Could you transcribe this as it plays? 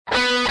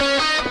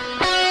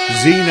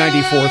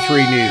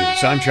Z94.3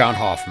 News. I'm John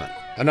Hoffman.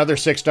 Another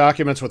 6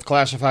 documents with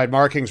classified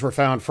markings were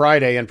found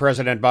Friday in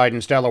President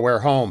Biden's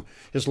Delaware home.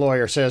 His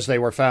lawyer says they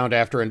were found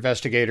after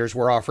investigators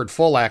were offered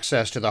full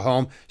access to the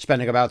home,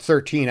 spending about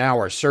 13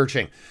 hours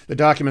searching. The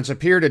documents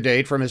appear to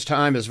date from his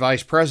time as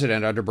vice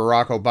president under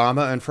Barack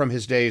Obama and from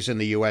his days in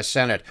the U.S.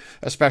 Senate.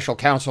 A special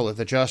counsel at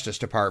the Justice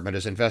Department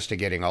is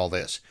investigating all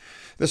this.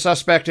 The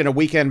suspect in a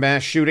weekend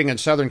mass shooting in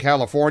Southern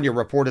California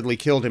reportedly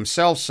killed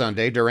himself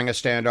Sunday during a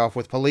standoff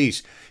with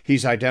police.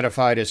 He's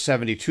identified as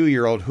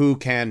 72-year-old Hu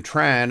Can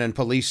Tran, and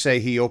police say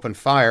he opened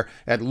fire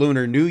at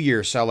Lunar New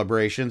Year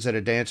celebrations at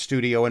a dance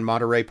studio in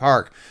Monterey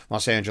Park.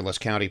 Los Angeles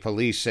County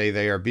Police say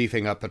they are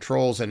beefing up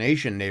patrols in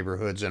Asian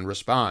neighborhoods in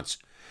response.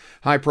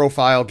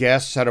 High-profile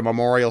guests at a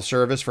memorial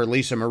service for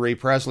Lisa Marie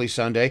Presley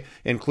Sunday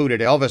included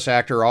Elvis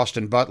actor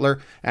Austin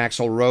Butler,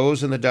 Axl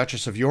Rose, and the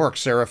Duchess of York,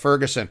 Sarah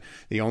Ferguson.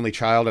 The only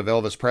child of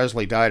Elvis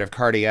Presley died of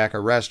cardiac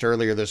arrest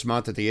earlier this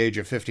month at the age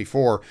of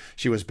 54.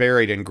 She was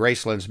buried in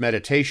Graceland's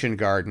Meditation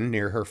Garden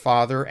near her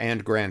father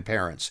and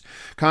grandparents.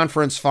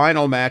 Conference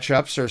final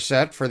matchups are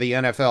set for the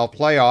NFL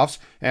playoffs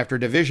after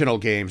divisional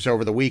games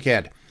over the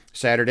weekend.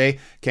 Saturday,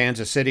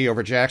 Kansas City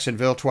over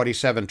Jacksonville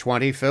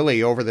 27-20,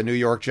 Philly over the New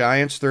York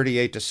Giants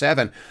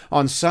 38-7.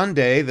 On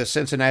Sunday, the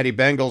Cincinnati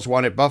Bengals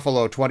won at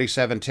Buffalo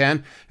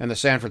 27-10, and the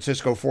San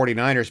Francisco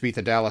 49ers beat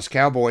the Dallas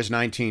Cowboys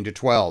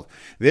 19-12.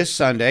 This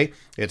Sunday,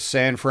 it's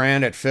San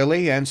Fran at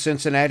Philly and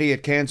Cincinnati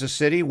at Kansas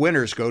City.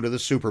 Winners go to the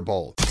Super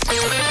Bowl.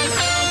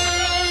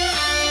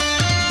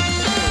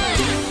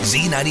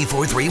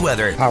 Z94.3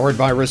 weather. Powered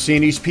by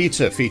Rossini's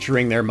Pizza,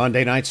 featuring their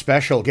Monday night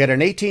special. Get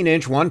an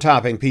 18-inch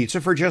one-topping pizza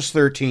for just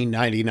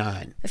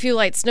 $13.99. A few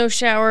light snow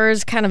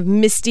showers, kind of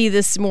misty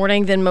this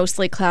morning, then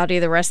mostly cloudy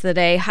the rest of the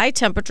day. High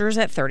temperatures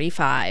at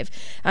 35.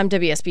 I'm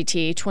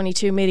WSBT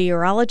 22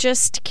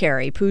 meteorologist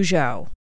Carrie Peugeot.